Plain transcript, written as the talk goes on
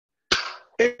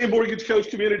Hey, Mortgage Coach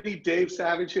community, Dave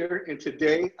Savage here, and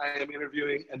today I am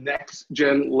interviewing a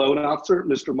next-gen loan officer,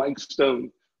 Mr. Mike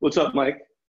Stone. What's up, Mike?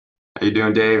 How you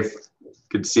doing, Dave?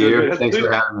 Good to see you. Good. Thanks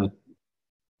for having me.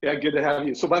 Yeah, good to have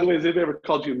you. So, by the way, has anybody ever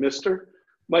called you Mr.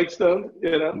 Mike Stone?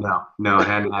 You know? No, it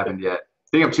hadn't happened yet. I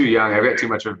think I'm too young. I've got too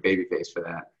much of a baby face for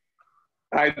that.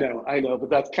 I know,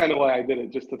 but that's kind of why I did it,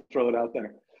 just to throw it out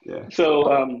there. Yeah.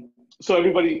 So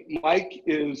everybody,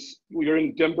 you're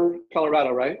in Denver,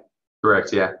 Colorado, right?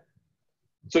 Correct. Yeah.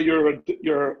 So you're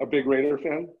a big Raider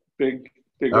fan? Big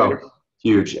Oh, Raider?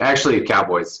 huge. Actually,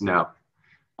 Cowboys. No,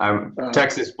 I'm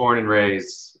Texas born and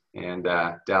raised, and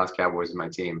Dallas Cowboys is my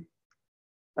team.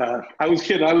 I was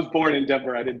kidding. I was born in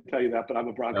Denver. I didn't tell you that, but I'm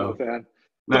a Bronco fan.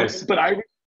 Nice. But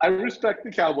I respect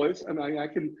the Cowboys. I mean, I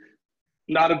can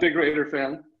not a big Raider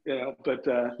fan, but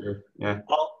Sure. Yeah.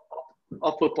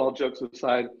 all football jokes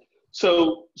aside.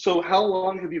 So how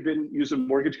long have you been using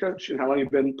Mortgage Coach, and how long have you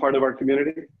been part of our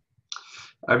community?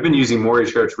 I've been using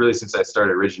Mortgage Coach really since I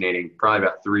started originating, probably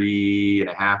about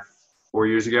 3.5, 4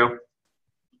 years ago.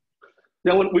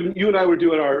 Now, when you and I were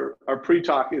doing our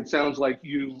pre-talk, it sounds like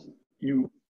you've been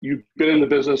in the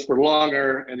business for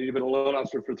longer, and you've been a loan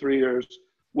officer for 3 years.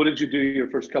 What did you do your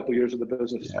first couple of years of the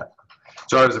business? Yeah.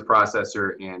 So I was a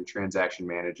processor and transaction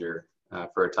manager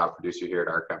for a top producer here at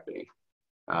our company.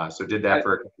 So did that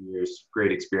for a couple of years.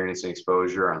 Great experience and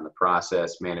exposure on the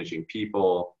process, managing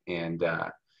people, and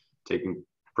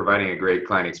providing a great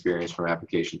client experience from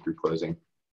application through closing.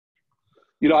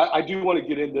 I do want to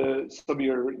get into some of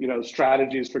your,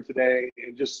 strategies for today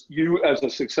and just you as a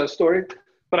success story.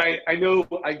 But I know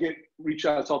I get reach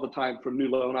outs all the time from new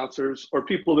loan officers or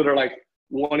people that are like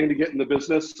wanting to get in the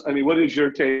business. I mean, what is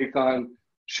your take on,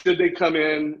 should they come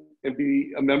in and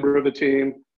be a member of a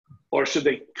team, or should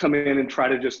they come in and try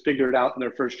to just figure it out in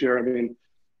their first year? I mean,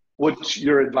 what's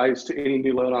your advice to any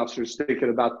new loan officers thinking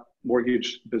about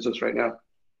mortgage business right now?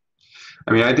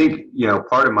 I mean, I think,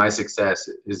 part of my success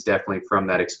is definitely from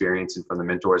that experience and from the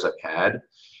mentors I've had.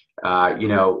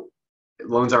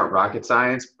 Loans aren't rocket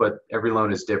science, but every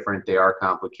loan is different. They are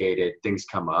complicated. Things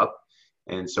come up.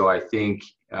 And so I think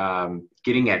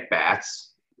getting at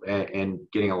bats and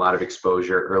getting a lot of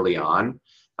exposure early on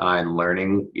and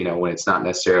learning, when it's not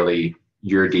necessarily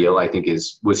your deal, I think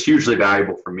was hugely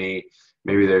valuable for me.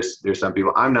 Maybe there's some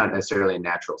people, I'm not necessarily a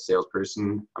natural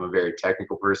salesperson. I'm a very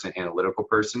technical person, analytical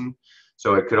person.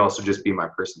 So it could also just be my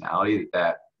personality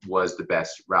that was the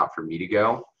best route for me to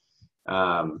go.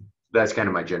 That's kind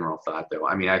of my general thought, though.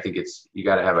 I mean, I think you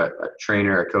got to have a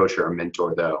trainer, a coach, or a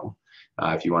mentor, though,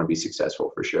 if you want to be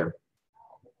successful, for sure.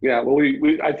 Yeah, well,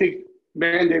 I think,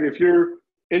 man, Dave, if you're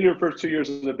in your first 2 years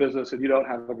in the business and you don't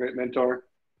have a great mentor,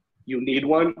 you need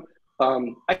one.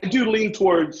 I do lean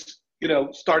towards,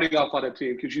 starting off on a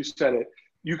team, because you said it.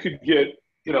 You could get,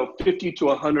 50 to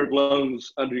 100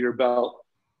 loans under your belt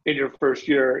in your first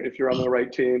year if you're on the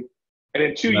right team. And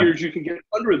in 2 years, you can get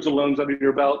hundreds of loans under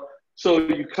your belt. So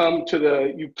you come to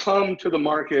the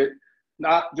market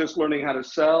not just learning how to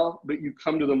sell, but you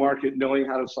come to the market knowing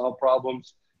how to solve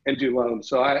problems and do loans.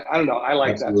 So I don't know. I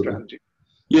like Absolutely. that strategy.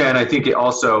 Yeah, and I think it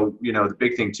also, the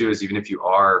big thing too is even if you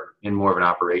are in more of an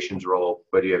operations role,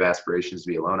 but you have aspirations to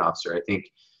be a loan officer, I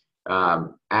think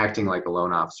acting like a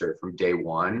loan officer from day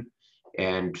one,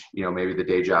 and maybe the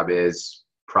day job is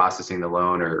processing the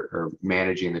loan or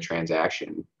managing the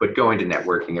transaction, but going to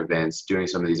networking events, doing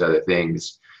some of these other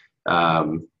things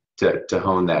to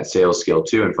hone that sales skill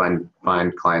too, and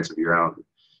find clients of your own.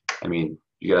 I mean,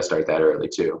 you got to start that early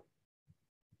too.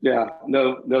 Yeah,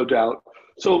 no doubt.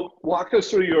 So walk us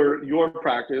through your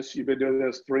practice. You've been doing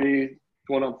this 3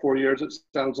 going on 4 years, it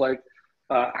sounds like.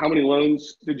 How many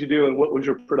loans did you do, and what was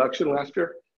your production last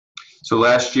year? So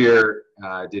last year,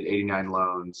 I did 89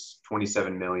 loans,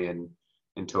 27 million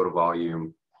in total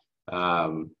volume.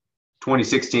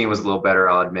 2016 was a little better,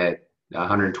 I'll admit.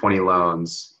 120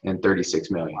 loans and 36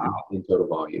 million in total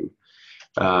volume.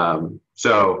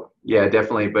 So yeah,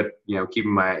 definitely. But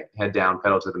keeping my head down,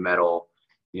 pedal to the metal.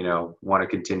 Want to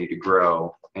continue to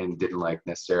grow, and didn't like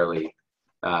necessarily.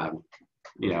 Could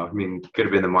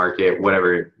have been the market,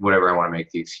 whatever I want to make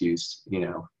the excuse.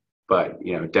 But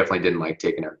definitely didn't like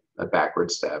taking a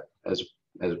backward step as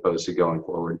opposed to going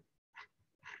forward.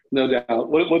 No doubt.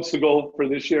 What's the goal for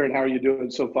this year, and how are you doing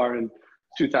so far in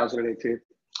 2018?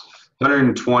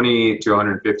 120 to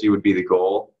 150 would be the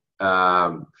goal.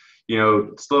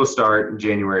 Slow start in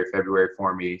January, February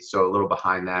for me, so a little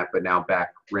behind that, but now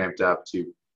back ramped up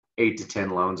to 8 to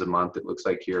 10 loans a month, it looks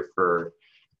like, here for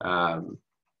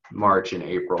March and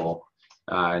April.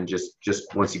 And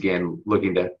just once again,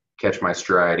 looking to catch my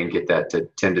stride and get that to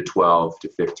 10 to 12 to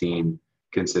 15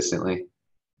 consistently.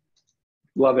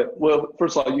 Love it. Well,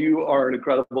 first of all, you are an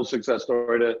incredible success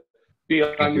story to be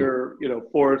Thank on you. your,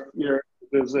 fourth year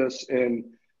of business, and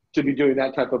to be doing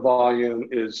that type of volume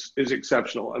is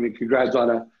exceptional. I mean, congrats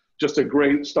on just a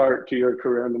great start to your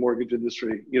career in the mortgage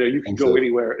industry. You can Thanks, go Luke.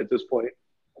 anywhere at this point.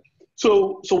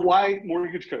 So why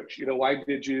Mortgage Coach? Why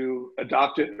did you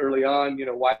adopt it early on?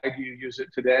 Why do you use it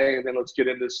today? And then let's get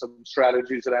into some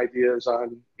strategies and ideas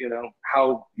on,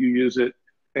 how you use it,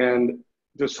 and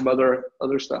just some other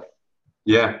stuff.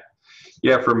 Yeah.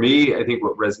 Yeah. For me, I think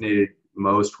what resonated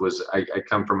most was I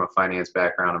come from a finance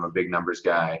background. I'm a big numbers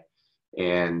guy.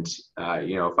 And,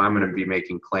 if I'm going to be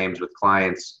making claims with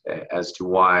clients as to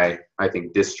why I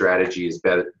think this strategy is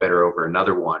better over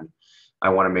another one, I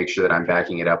want to make sure that I'm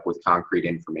backing it up with concrete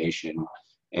information.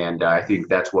 And I think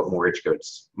that's what Mortgage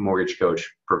Coach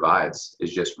provides,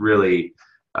 is just really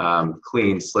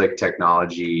clean, slick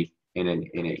technology in an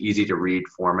easy to read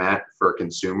format for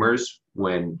consumers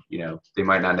when, they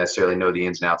might not necessarily know the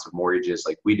ins and outs of mortgages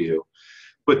like we do,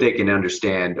 but they can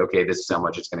understand, okay, this is how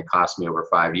much it's going to cost me over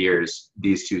 5 years,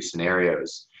 these two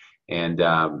scenarios. And,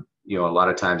 a lot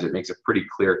of times it makes a pretty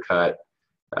clear cut,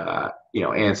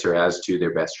 answer as to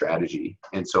their best strategy.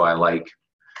 And so I like,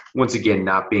 once again,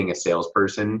 not being a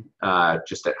salesperson,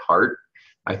 just at heart.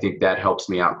 I think that helps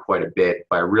me out quite a bit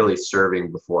by really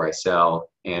serving before I sell,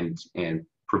 and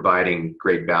providing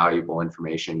great valuable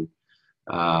information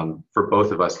for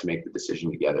both of us to make the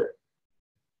decision together.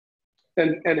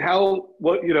 And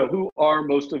who are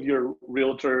most of your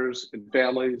realtors and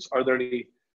families? Are there any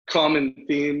common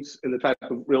themes in the type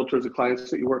of realtors and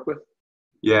clients that you work with?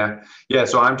 Yeah.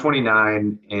 So I'm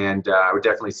 29, and I would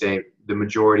definitely say the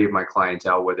majority of my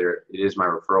clientele, whether it is my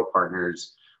referral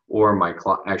partners or my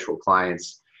actual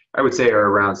clients, I would say are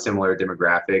around similar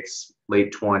demographics,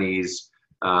 late 20s,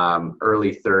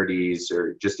 early 30s,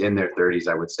 or just in their 30s,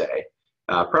 I would say.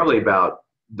 Probably about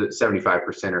the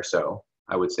 75% or so,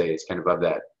 I would say, is kind of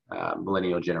that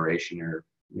millennial generation, or,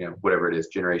 whatever it is,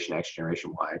 Generation X,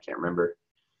 Generation Y, I can't remember.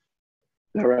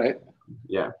 All right.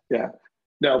 Yeah.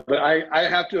 No, but I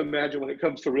have to imagine when it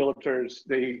comes to realtors,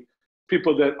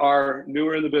 people that are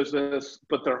newer in the business,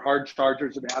 but they're hard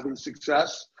chargers and having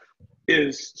success,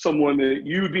 is someone that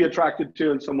you would be attracted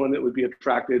to, and someone that would be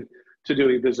attracted to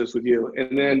doing business with you.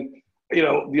 And then,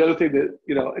 the other thing that,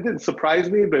 it didn't surprise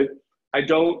me, but I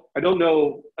don't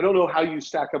know how you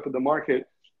stack up in the market,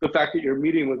 the fact that you're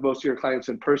meeting with most of your clients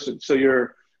in person. So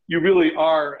you really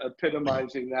are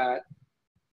epitomizing that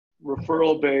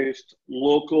referral-based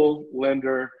local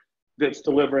lender that's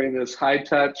delivering this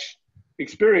high-touch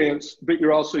experience, but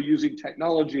you're also using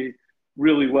technology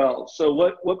really well. So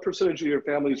what percentage of your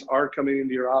families are coming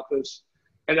into your office?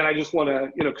 And then I just want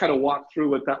to, kind of walk through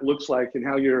what that looks like, and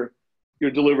how you're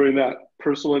delivering that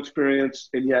personal experience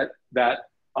and yet that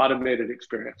automated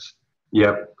experience.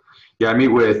 Yep. Yeah, I meet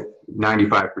with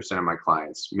 95% of my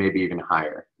clients, maybe even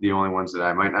higher. The only ones that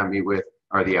I might not meet with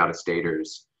are the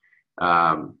out-of-staters.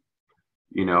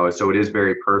 So it is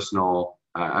very personal.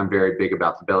 I'm very big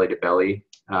about the belly-to-belly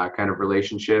kind of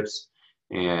relationships,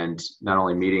 and not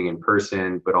only meeting in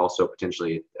person, but also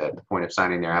potentially at the point of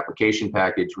signing their application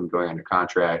package, when going under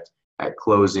contract, at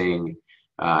closing.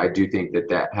 I do think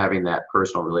that having that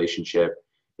personal relationship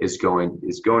is going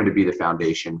to be the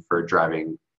foundation for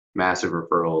driving massive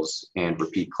referrals and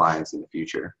repeat clients in the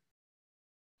future.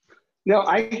 Now,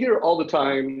 I hear all the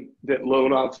time that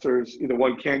loan officers, either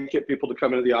one, can't get people to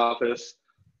come into the office,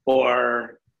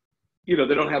 or, they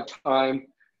don't have time.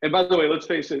 And by the way, let's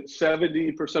face it,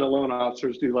 70% of loan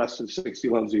officers do less than 60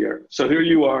 loans a year. So here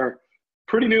you are,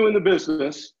 pretty new in the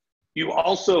business. You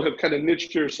also have kind of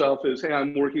niched yourself as, hey,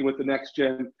 I'm working with the next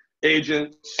gen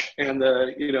agents and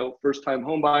the, first time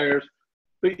home buyers,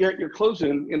 but yet you're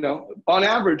closing, on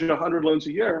average 100 loans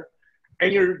a year,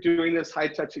 and you're doing this high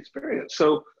touch experience.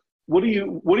 So what are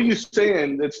you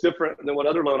saying that's different than what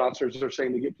other loan officers are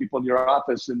saying to get people in your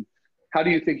office? And how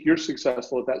do you think you're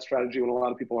successful at that strategy when a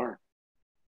lot of people aren't?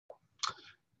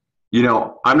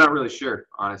 I'm not really sure,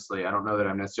 honestly. I don't know that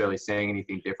I'm necessarily saying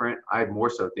anything different. I more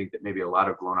so think that maybe a lot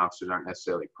of loan officers aren't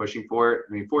necessarily pushing for it.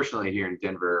 I mean, fortunately here in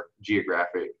Denver,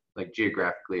 geographically,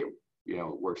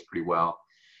 it works pretty well.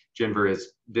 Denver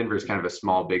is kind of a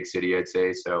small, big city, I'd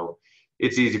say. So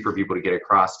it's easy for people to get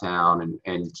across town,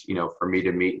 and for me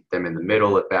to meet them in the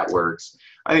middle, if that works.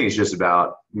 I think it's just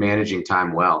about managing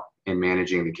time well and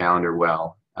managing the calendar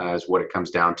well, is what it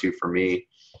comes down to for me.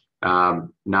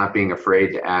 Not being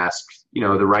afraid to ask,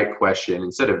 the right question.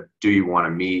 Instead of, do you want to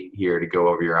meet here to go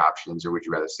over your options, or would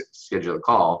you rather schedule a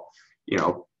call?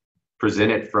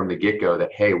 Present it from the get-go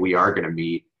that, hey, we are going to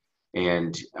meet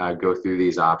and go through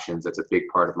these options. That's a big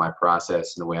part of my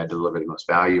process and the way I deliver the most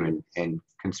value and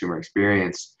consumer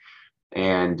experience.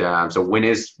 And so when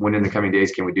in the coming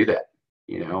days can we do that?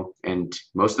 And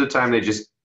most of the time they just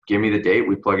give me the date.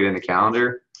 We plug it in the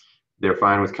calendar. They're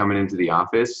fine with coming into the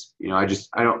office. I guess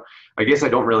I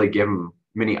don't really give them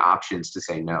many options to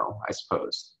say no, I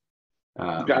suppose.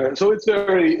 Got it. So it's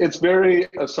very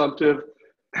assumptive.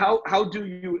 How do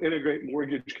you integrate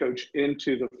Mortgage Coach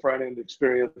into the front end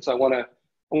experience? I want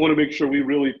to make sure we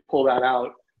really pull that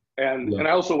out. And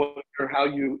I also wonder how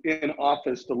you in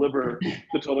office deliver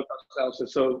the total cost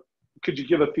analysis. So could you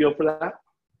give a feel for that?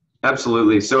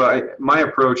 Absolutely. So my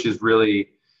approach is really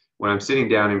when I'm sitting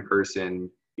down in person,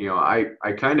 I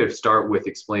kind of start with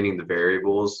explaining the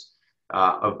variables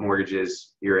of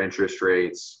mortgages, your interest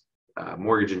rates,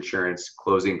 mortgage insurance,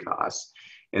 closing costs.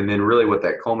 And then really what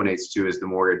that culminates to is the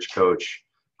Mortgage Coach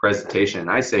presentation. And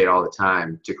I say it all the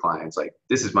time to clients, like,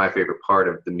 this is my favorite part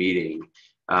of the meeting,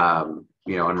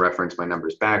 and reference my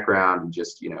numbers background and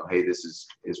just, hey, this is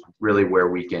really where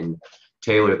we can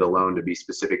tailor the loan to be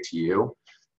specific to you.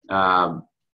 And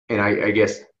I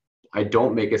guess I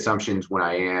don't make assumptions when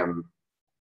I am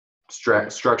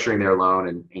structuring their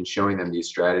loan and showing them these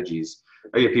strategies.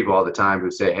 I get people all the time who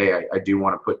say, hey, I do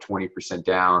want to put 20%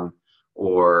 down,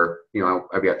 or,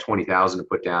 I've got 20,000 to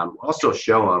put down. I'll still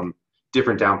show them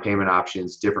different down payment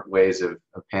options, different ways of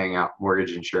paying out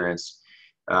mortgage insurance,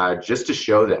 just to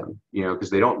show them, because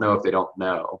they don't know if they don't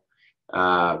know.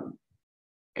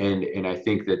 And I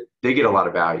think that they get a lot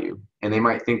of value, and they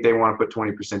might think they want to put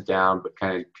 20% down, but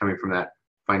kind of coming from that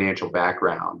financial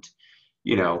background,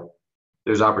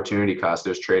 there's opportunity costs,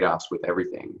 there's trade-offs with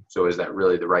everything. So is that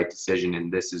really the right decision?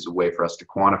 And this is a way for us to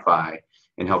quantify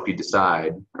and help you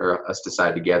decide, or us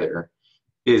decide together,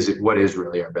 what is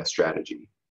really our best strategy.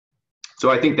 So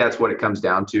I think that's what it comes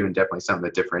down to, and definitely something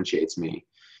that differentiates me,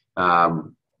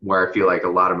 where I feel like a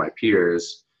lot of my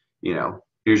peers,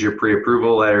 here's your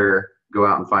pre-approval letter, go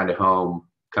out and find a home,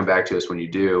 come back to us when you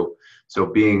do. So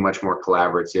being much more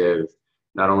collaborative,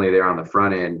 not only there on the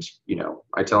front end,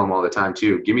 I tell them all the time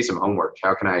too, give me some homework.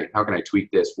 How can I tweak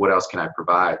this? What else can I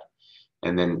provide?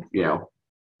 And then,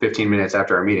 15 minutes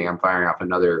after our meeting, I'm firing off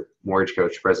another Mortgage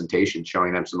Coach presentation,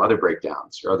 showing them some other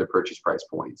breakdowns or other purchase price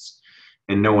points.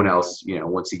 And no one else,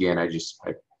 once again,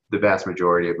 the vast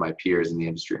majority of my peers in the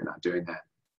industry are not doing that.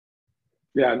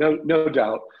 Yeah, no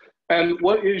doubt. And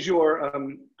what is your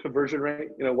conversion rate?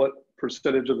 What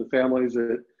percentage of the families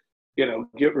that,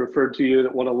 get referred to you,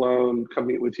 that want a loan, come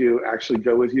meet with you, actually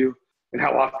go with you? And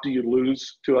how often do you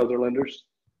lose to other lenders?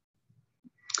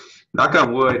 Knock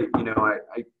on wood,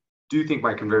 I do think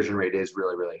my conversion rate is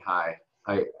really, really high.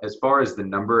 As far as the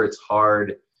number, it's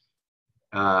hard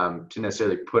to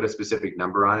necessarily put a specific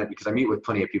number on it, because I meet with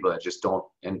plenty of people that just don't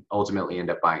and ultimately end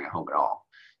up buying a home at all.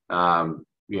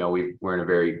 We're in a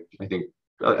very, I think,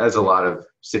 as a lot of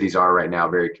cities are right now,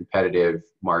 very competitive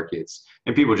markets,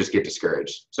 and people just get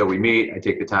discouraged. So we meet, I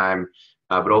take the time,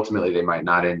 but ultimately they might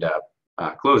not end up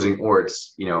closing, or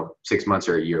it's 6 months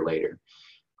or a year later.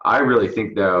 I really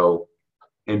think though,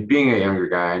 and being a younger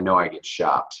guy, I know I get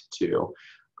shopped too.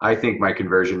 I think my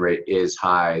conversion rate is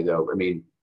high though.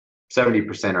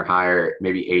 70% or higher,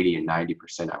 maybe 80 and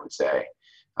 90%, I would say.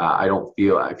 I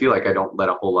feel like I don't let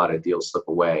a whole lot of deals slip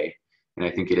away. And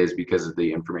I think it is because of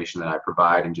the information that I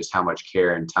provide and just how much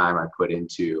care and time I put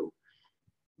into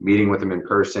meeting with them in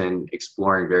person,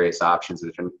 exploring various options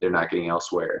that they're not getting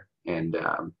elsewhere, and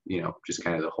just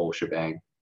kind of the whole shebang.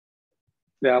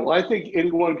 Yeah, well, I think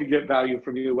anyone could get value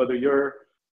from you, whether you're,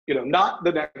 not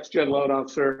the next gen loan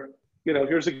officer.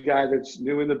 Here's a guy that's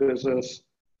new in the business,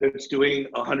 that's doing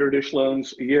 100-ish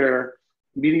loans a year,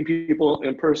 meeting people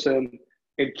in person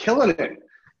and killing it.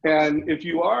 And if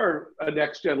you are a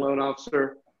next gen loan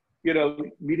officer,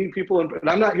 meeting people, and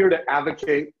I'm not here to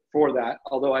advocate for that,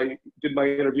 although I did my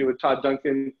interview with Todd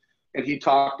Duncan and he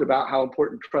talked about how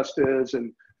important trust is.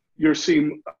 And you're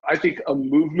seeing, I think, a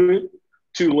movement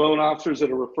to loan officers that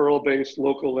are referral-based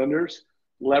local lenders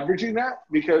leveraging that,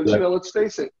 because, let's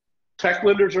face it, tech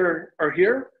lenders are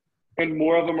here and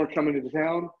more of them are coming into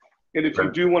town. And if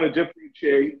you do want to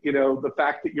differentiate, the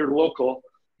fact that you're local,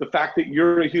 the fact that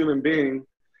you're a human being,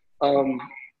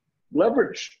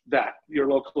 leverage that. You're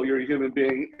local, you're a human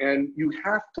being, and you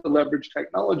have to leverage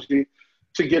technology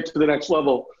to get to the next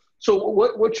level. So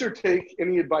what's your take,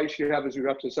 any advice you have as we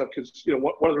wrap this up? Because,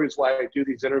 one of the reasons why I do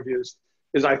these interviews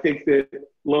is I think that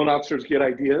loan officers get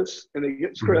ideas and they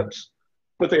get scripts,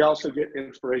 but they also get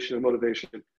inspiration and motivation,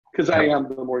 because I am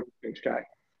the Mortgage Coach guy.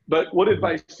 But what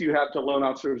advice do you have to loan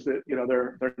officers that,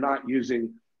 they're not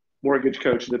using Mortgage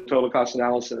Coach, the total cost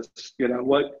analysis?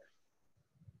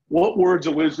 What words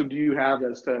of wisdom do you have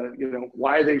as to,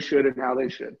 why they should and how they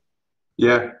should?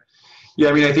 Yeah.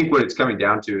 I think what it's coming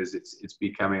down to is it's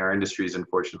becoming, our industry is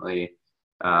unfortunately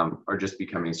are just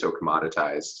becoming so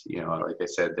commoditized. You know, like I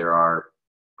said, there are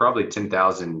probably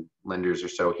 10,000 lenders or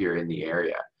so here in the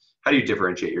area. How do you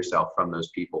differentiate yourself from those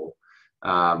people,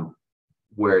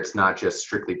 where it's not just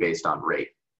strictly based on rate?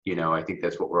 You know, I think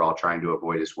that's what we're all trying to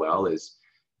avoid as well is,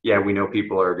 yeah, we know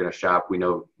people are going to shop. We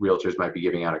know realtors might be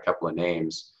giving out a couple of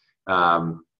names.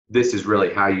 This is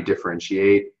really how you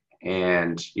differentiate.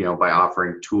 And, you know, by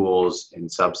offering tools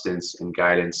and substance and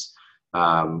guidance,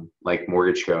 like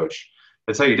Mortgage Coach,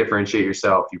 that's how you differentiate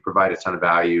yourself. You provide a ton of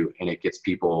value, and it gets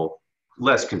people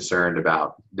less concerned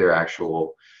about their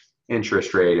actual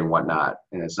interest rate and whatnot.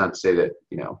 And it's not to say that,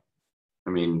 you know, I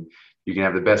mean, you can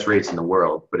have the best rates in the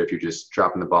world, but if you're just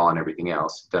dropping the ball on everything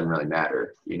else, it doesn't really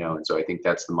matter, you know? And so I think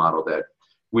that's the model that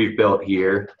we've built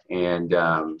here. And,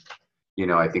 you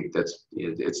know, I think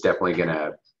it's definitely going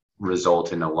to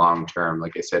result in a long-term,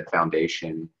 like I said,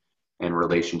 foundation and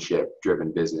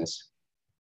relationship-driven business.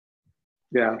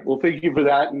 Yeah, well, thank you for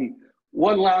that. And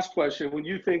one last question: when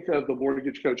you think of the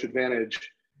Mortgage Coach Advantage,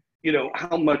 you know,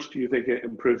 how much do you think it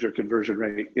improves your conversion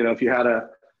rate? You know, if you had to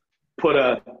put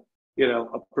a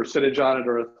percentage on it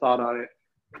or a thought on it,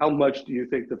 how much do you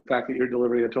think the fact that you're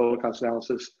delivering a total cost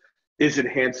analysis is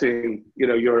enhancing, you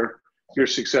know, your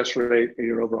success rate and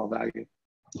your overall value?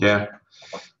 Yeah,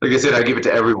 like I said, I give it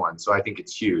to everyone, so I think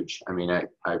it's huge. I mean,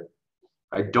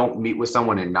 I don't meet with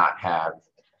someone and not have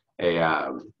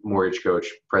a Mortgage Coach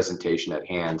presentation at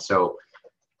hand. So,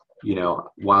 you know,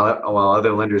 while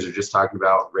other lenders are just talking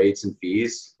about rates and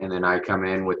fees, and then I come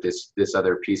in with this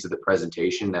other piece of the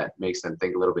presentation that makes them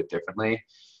think a little bit differently.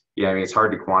 Yeah, I mean, it's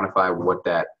hard to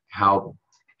quantify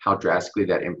how drastically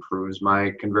that improves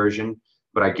my conversion,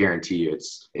 but I guarantee you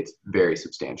it's very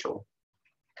substantial.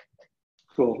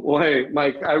 Cool. Well, hey,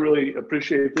 Mike, I really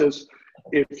appreciate this.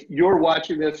 If you're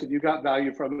watching this and you got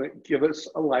value from it, give us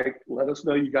a like. Let us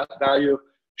know you got value.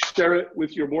 Share it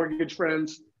with your mortgage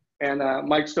friends. And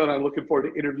Mike Stone, I'm looking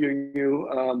forward to interviewing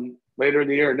you later in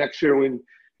the year, next year, when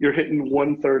you're hitting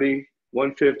 130,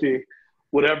 150,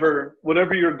 whatever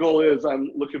your goal is.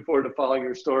 I'm looking forward to following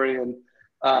your story. And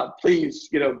please,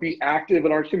 you know, be active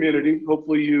in our community.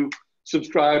 Hopefully you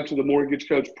subscribe to the Mortgage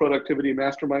Coach Productivity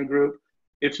Mastermind group.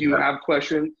 If you have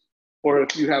questions or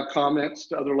if you have comments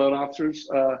to other loan officers,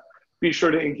 be sure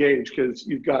to engage, because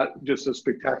you've got just a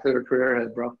spectacular career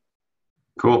ahead, bro.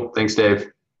 Cool. Thanks,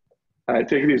 Dave. All right,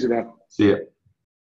 take it easy now. See ya.